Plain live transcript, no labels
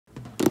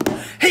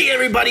Hey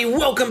everybody,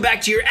 welcome back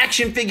to your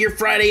Action Figure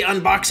Friday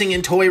unboxing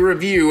and toy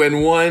review.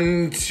 And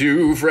 1,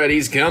 2,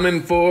 Freddy's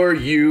coming for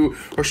you.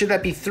 Or should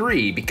that be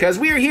 3? Because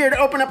we are here to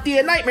open up the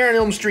Nightmare on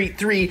Elm Street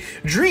 3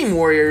 Dream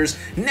Warriors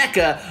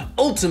NECA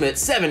Ultimate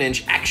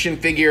 7-inch action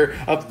figure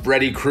of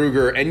Freddy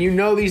Krueger. And you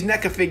know these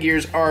NECA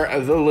figures are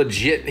the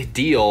legit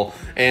deal.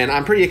 And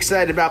I'm pretty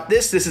excited about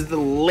this. This is the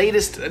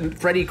latest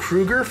Freddy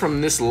Krueger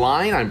from this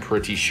line, I'm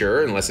pretty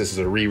sure, unless this is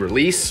a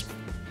re-release.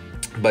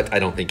 But I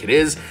don't think it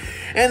is.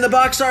 And the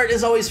box art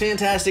is always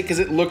fantastic because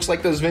it looks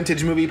like those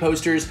vintage movie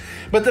posters,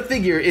 but the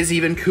figure is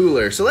even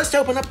cooler. So let's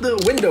open up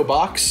the window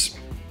box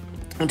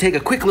and take a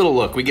quick little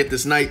look. We get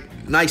this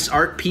nice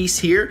art piece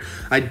here.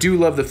 I do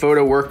love the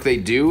photo work they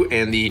do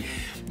and the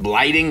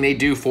lighting they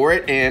do for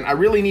it, and I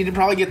really need to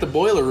probably get the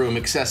boiler room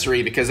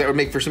accessory because that would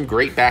make for some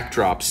great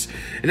backdrops.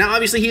 And now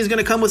obviously he's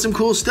gonna come with some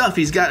cool stuff.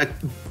 He's got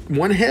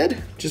one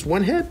head, just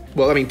one head?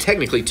 Well, I mean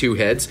technically 2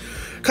 heads.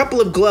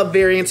 Couple of glove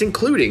variants,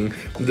 including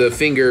the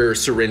finger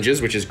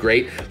syringes, which is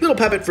great. Little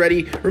Puppet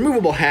Freddy,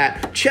 removable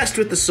hat, chest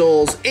with the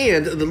souls,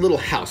 and the little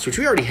house, which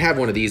we already have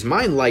one of these.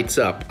 Mine lights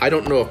up. I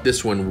don't know if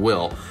this one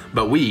will,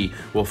 but we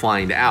will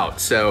find out.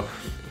 So,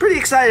 pretty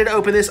excited to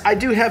open this. I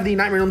do have the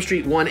Nightmare on Elm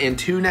Street 1 and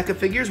 2 NECA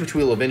figures, which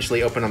we'll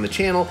eventually open on the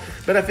channel,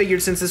 but I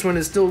figured since this one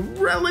is still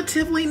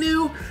relatively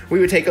new,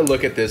 we would take a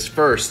look at this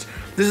first.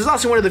 This is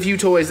also one of the few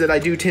toys that I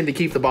do tend to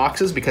keep the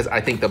boxes because I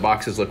think the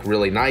boxes look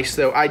really nice,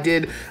 though I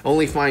did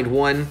only find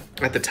one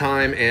at the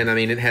time, and I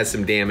mean, it has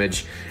some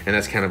damage, and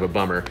that's kind of a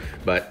bummer,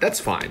 but that's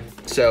fine.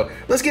 So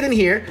let's get in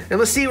here, and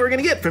let's see what we're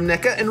gonna get from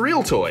NECA and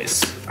Real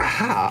Toys.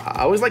 Aha,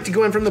 I always like to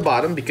go in from the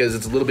bottom because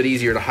it's a little bit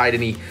easier to hide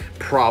any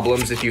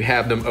problems if you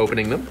have them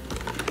opening them.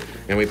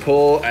 And we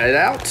pull it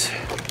out.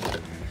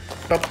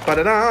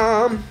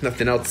 Ba-ba-da-dum.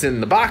 Nothing else in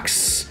the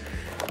box.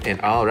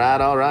 And all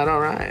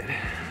right.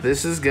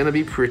 This is gonna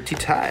be pretty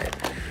tight.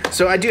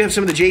 So I do have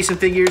some of the Jason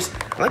figures.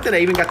 I like that I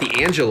even got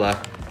the Angela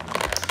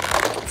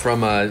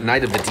from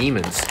Night of the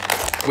Demons,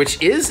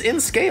 which is in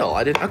scale.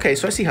 Okay,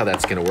 so I see how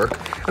that's gonna work.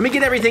 Let me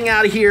get everything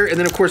out of here, and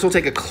then of course we'll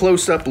take a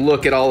close-up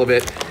look at all of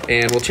it,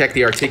 and we'll check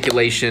the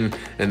articulation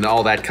and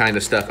all that kind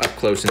of stuff up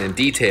close and in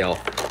detail.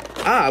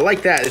 Ah, I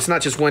like that. It's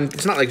not just one,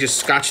 it's not like just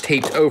scotch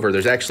taped over.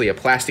 There's actually a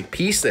plastic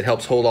piece that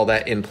helps hold all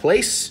that in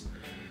place.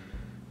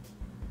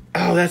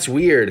 Oh, that's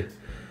weird.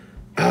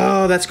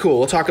 Oh, that's cool.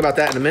 We'll talk about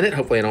that in a minute.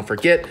 Hopefully I don't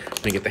forget.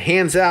 Let me get the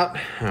hands out.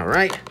 All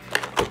right,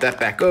 put that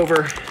back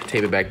over,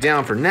 tape it back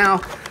down for now.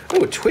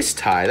 Oh, a twist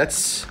tie.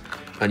 That's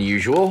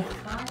unusual.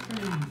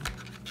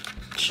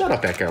 Shut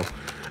up, Echo.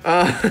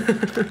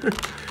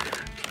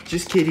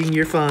 Just kidding,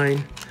 you're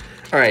fine.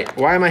 All right,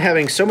 why am I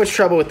having so much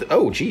trouble with,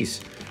 oh, geez,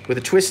 with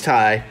a twist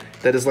tie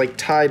that is like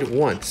tied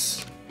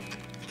once?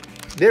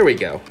 There we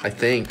go, I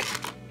think.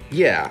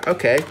 Yeah,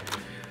 okay.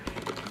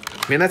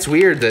 Man, that's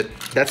weird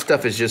that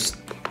stuff is just,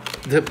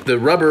 the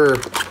rubber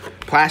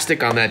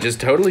plastic on that just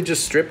totally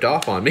just stripped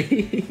off on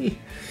me.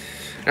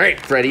 All right,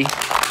 Freddy.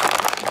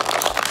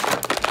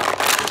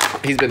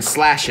 He's been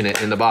slashing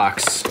it in the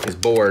box. He's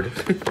bored.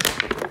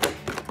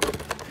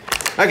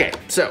 Okay,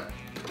 so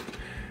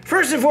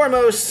first and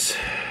foremost,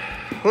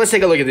 let's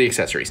take a look at the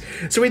accessories.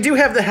 So we do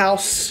have the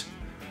house.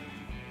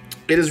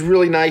 It is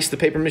really nice, the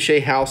paper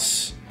mache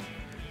house.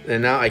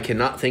 And now I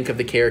cannot think of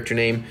the character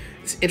name.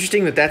 It's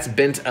interesting that that's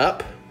bent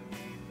up.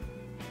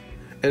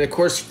 And of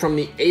course, from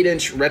the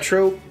 8-inch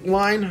retro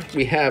line,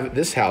 we have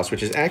this house,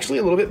 which is actually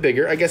a little bit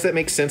bigger. I guess that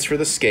makes sense for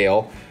the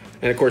scale.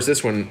 And of course,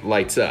 this one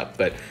lights up,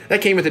 but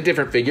that came with a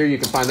different figure. You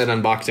can find that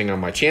unboxing on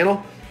my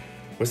channel.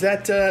 Was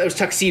that, it was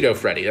Tuxedo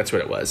Freddy, that's what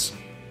it was.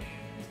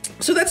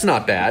 So that's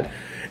not bad.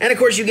 And of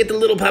course, you get the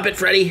little puppet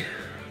Freddy,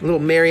 little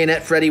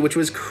marionette Freddy, which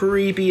was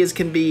creepy as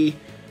can be.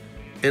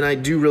 And I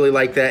do really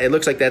like that. It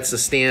looks like that's the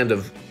stand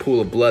of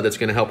pool of blood that's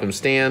gonna help him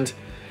stand.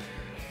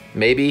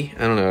 Maybe,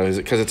 I don't know, is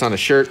it because it's on a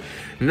shirt?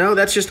 No,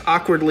 that's just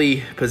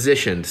awkwardly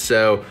positioned,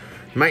 so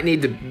you might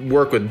need to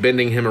work with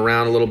bending him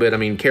around a little bit. I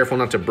mean, careful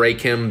not to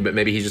break him, but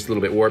maybe he's just a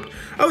little bit warped.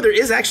 Oh, there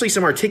is actually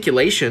some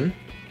articulation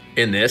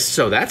in this,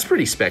 so that's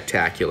pretty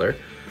spectacular.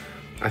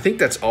 I think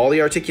that's all the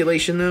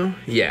articulation though,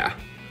 yeah.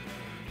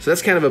 So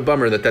that's kind of a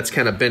bummer that that's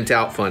kind of bent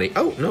out funny.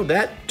 Oh, no,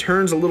 that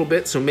turns a little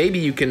bit, so maybe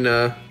you can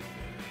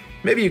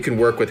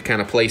work with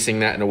kind of placing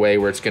that in a way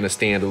where it's gonna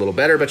stand a little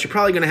better, but you're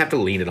probably gonna have to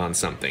lean it on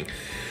something.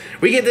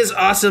 We get this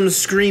awesome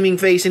screaming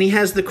face, and he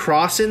has the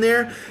cross in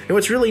there. And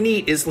what's really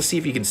neat is, let's see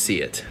if you can see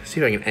it.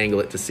 See if I can angle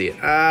it to see it.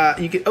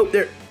 You can, oh,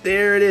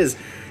 there it is.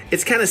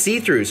 It's kind of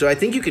see-through, so I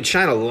think you could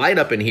shine a light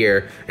up in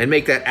here and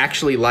make that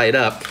actually light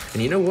up.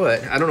 And you know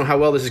what? I don't know how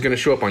well this is gonna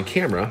show up on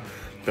camera,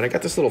 but I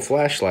got this little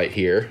flashlight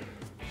here.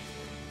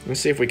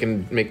 Let's see if we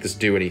can make this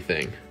do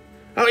anything.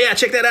 Oh yeah,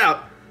 check that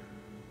out.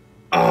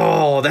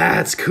 Oh,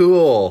 that's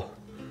cool.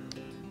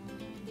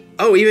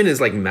 Oh, even his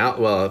like mouth,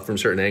 well, from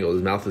certain angles,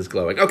 his mouth is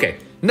glowing. Okay,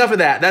 enough of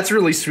that. That's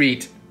really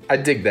sweet. I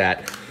dig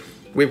that.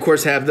 We of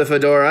course have the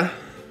fedora.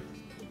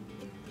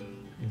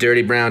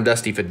 Dirty brown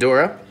dusty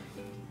fedora.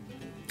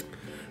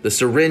 The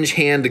syringe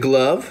hand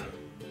glove.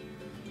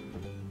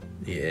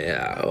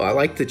 Yeah, oh, I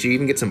like that you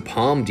even get some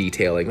palm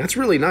detailing. That's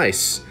really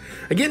nice.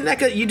 Again,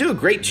 Neca, you do a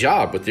great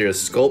job with your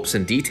sculpts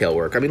and detail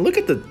work. I mean, look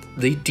at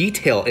the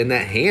detail in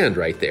that hand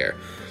right there.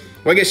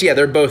 Well, I guess, yeah,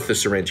 they're both the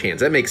syringe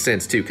hands. That makes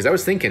sense, too, because I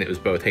was thinking it was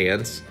both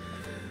hands.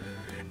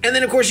 And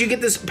then, of course, you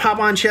get this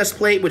pop-on chest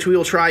plate, which we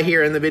will try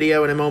here in the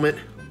video in a moment.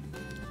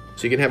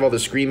 So you can have all the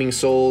screaming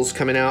souls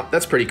coming out.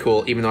 That's pretty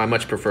cool, even though I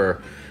much prefer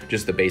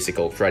just the basic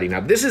old Freddy. Now,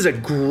 this is a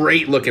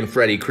great-looking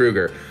Freddy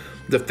Krueger.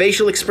 The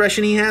facial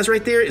expression he has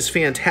right there is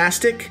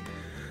fantastic.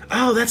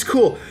 Oh, that's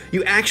cool.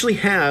 You actually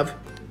have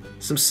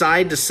some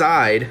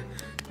side-to-side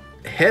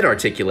head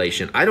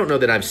articulation. I don't know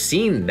that I've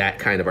seen that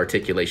kind of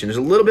articulation. There's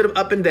a little bit of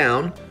up and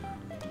down.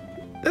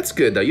 That's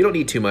good, though. You don't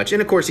need too much.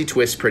 And, of course, he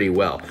twists pretty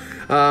well.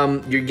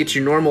 You get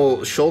your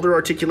normal shoulder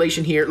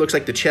articulation here. It looks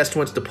like the chest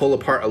wants to pull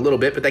apart a little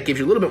bit, but that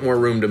gives you a little bit more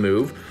room to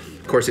move.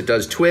 Of course, it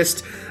does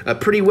twist. A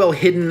pretty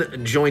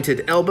well-hidden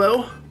jointed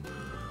elbow.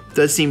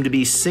 Does seem to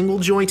be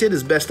single-jointed,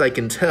 as best I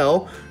can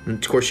tell.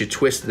 And, of course, you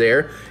twist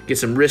there. Get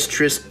some wrist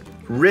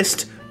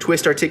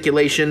twist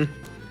articulation.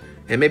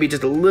 And maybe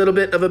just a little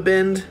bit of a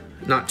bend.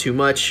 Not too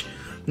much.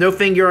 No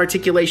finger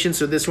articulation,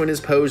 so this one is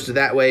posed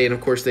that way. And,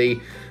 of course, they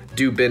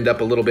do bend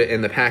up a little bit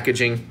in the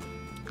packaging.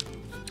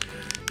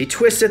 He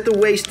twists at the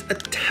waist a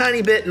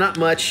tiny bit, not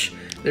much.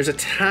 There's a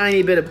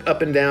tiny bit of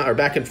up and down, or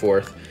back and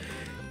forth.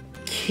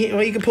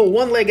 Well, you can pull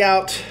one leg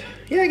out.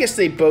 Yeah, I guess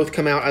they both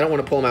come out. I don't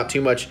want to pull them out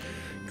too much.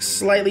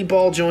 Slightly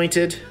ball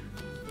jointed.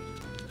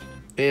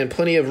 And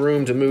plenty of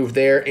room to move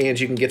there, and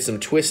you can get some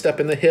twist up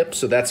in the hip,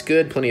 so that's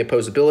good. Plenty of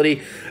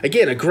posability.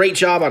 Again, a great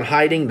job on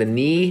hiding the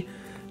knee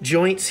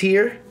joints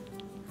here.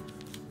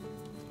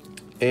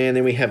 And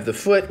then we have the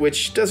foot,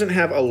 which doesn't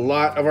have a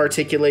lot of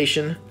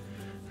articulation.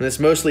 And that's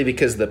mostly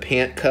because the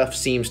pant cuff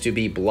seems to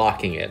be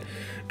blocking it.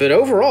 But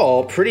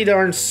overall, pretty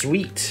darn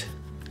sweet.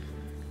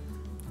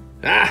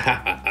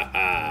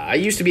 I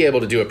used to be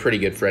able to do a pretty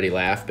good Freddy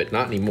laugh, but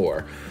not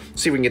anymore.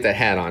 Let's see if we can get that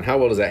hat on. How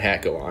well does that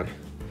hat go on?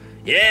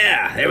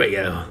 Yeah, there we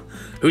go.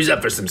 Who's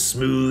up for some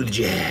smooth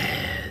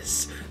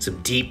jazz?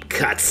 Some deep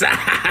cuts.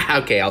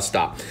 Okay, I'll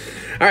stop.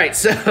 All right,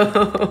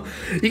 so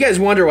you guys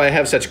wonder why I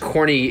have such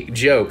corny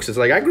jokes. It's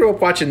like, I grew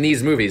up watching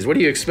these movies. What do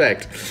you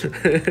expect?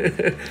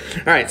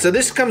 All right, so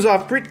this comes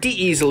off pretty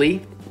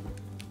easily.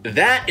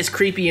 That is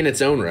creepy in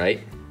its own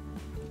right.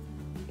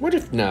 What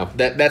if, no,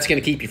 that's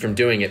gonna keep you from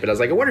doing it, but I was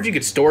like, I wonder if you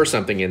could store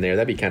something in there.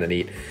 That'd be kind of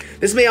neat.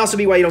 This may also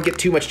be why you don't get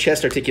too much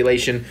chest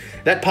articulation.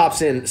 That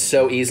pops in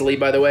so easily,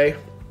 by the way.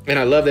 And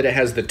I love that it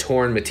has the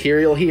torn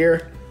material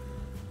here.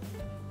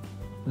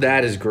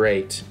 That is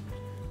great.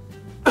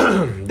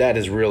 That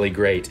is really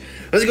great.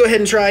 Let's go ahead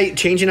and try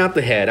changing out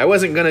the head. I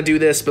wasn't gonna do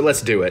this, but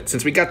let's do it.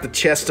 Since we got the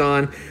chest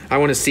on, I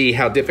wanna see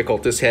how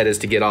difficult this head is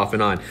to get off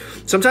and on.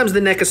 Sometimes the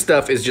Neca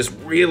stuff is just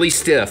really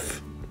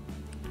stiff,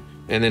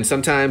 and then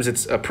sometimes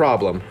it's a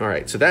problem. All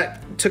right, so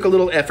that took a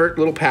little effort, a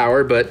little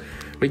power, but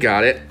we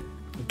got it.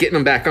 Getting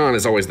them back on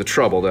is always the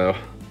trouble, though.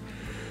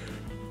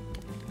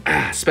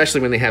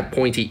 Especially when they have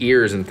pointy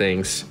ears and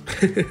things.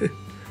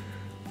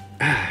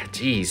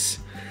 Jeez.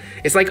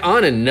 It's like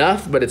on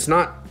enough, but it's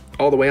not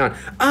all the way on.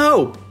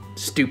 Oh,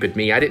 stupid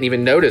me. I didn't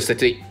even notice that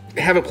they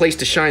have a place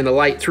to shine the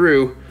light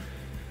through.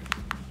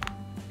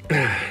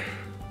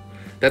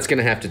 That's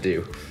gonna have to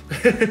do.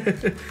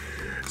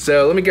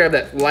 So let me grab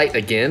that light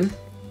again,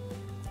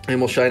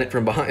 and we'll shine it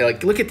from behind.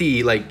 Like, look at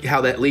the, like,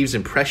 how that leaves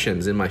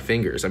impressions in my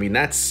fingers. I mean,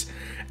 that's,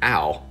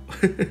 ow.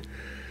 Get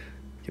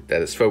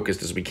that as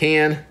focused as we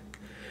can.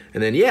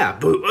 And then, yeah,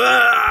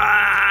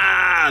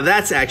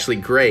 that's actually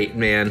great,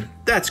 man.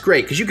 That's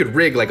great, because you could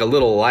rig like a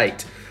little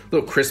light,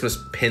 little Christmas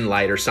pin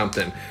light or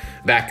something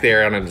back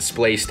there on a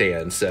display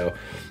stand. So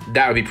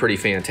that would be pretty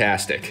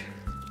fantastic.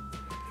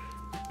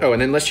 Oh,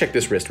 and then let's check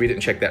this wrist. We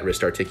didn't check that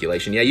wrist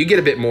articulation. Yeah, you get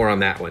a bit more on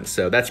that one,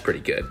 so that's pretty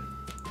good.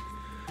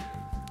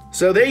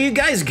 So there you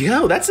guys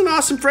go. That's an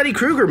awesome Freddy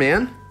Krueger,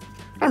 man.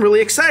 I'm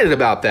really excited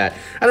about that.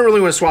 I don't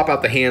really want to swap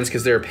out the hands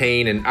because they're a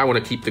pain, and I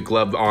want to keep the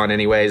glove on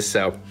anyways,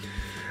 so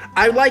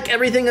I like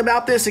everything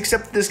about this,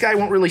 except this guy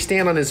won't really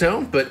stand on his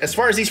own. But as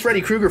far as these Freddy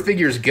Krueger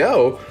figures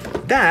go,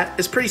 that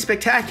is pretty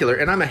spectacular,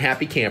 and I'm a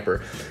happy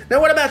camper.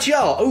 Now, what about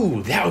y'all?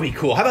 Ooh, that would be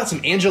cool. How about some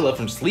Angela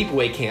from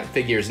Sleepaway Camp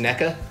figures,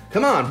 Neca?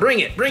 Come on, bring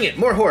it,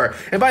 more horror.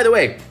 And by the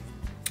way,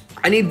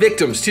 I need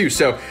victims too,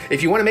 so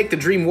if you want to make the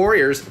Dream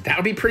Warriors, that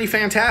would be pretty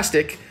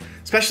fantastic.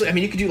 Especially, I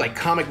mean, you could do like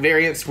comic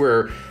variants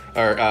where,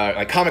 or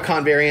like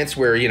Comic-Con variants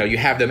where, you know, you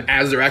have them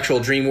as their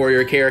actual Dream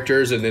Warrior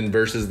characters, and then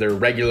versus their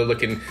regular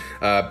looking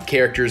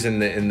characters in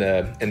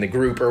the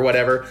group or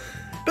whatever.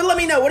 But let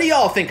me know, what do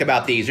y'all think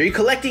about these? Are you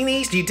collecting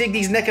these? Do you dig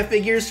these Neca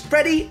figures?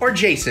 Freddy or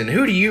Jason?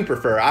 Who do you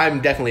prefer? I'm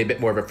definitely a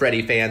bit more of a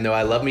Freddy fan, though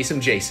I love me some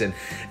Jason.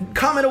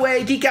 Comment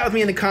away, geek out with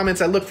me in the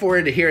comments. I look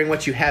forward to hearing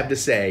what you have to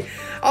say.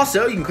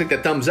 Also, you can click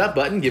that thumbs up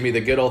button, give me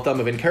the good old thumb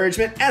of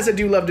encouragement, as I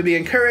do love to be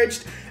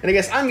encouraged. And I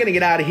guess I'm gonna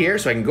get out of here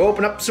so I can go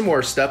open up some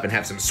more stuff and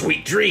have some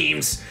sweet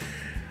dreams.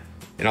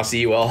 And I'll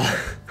see you all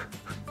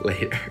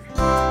later.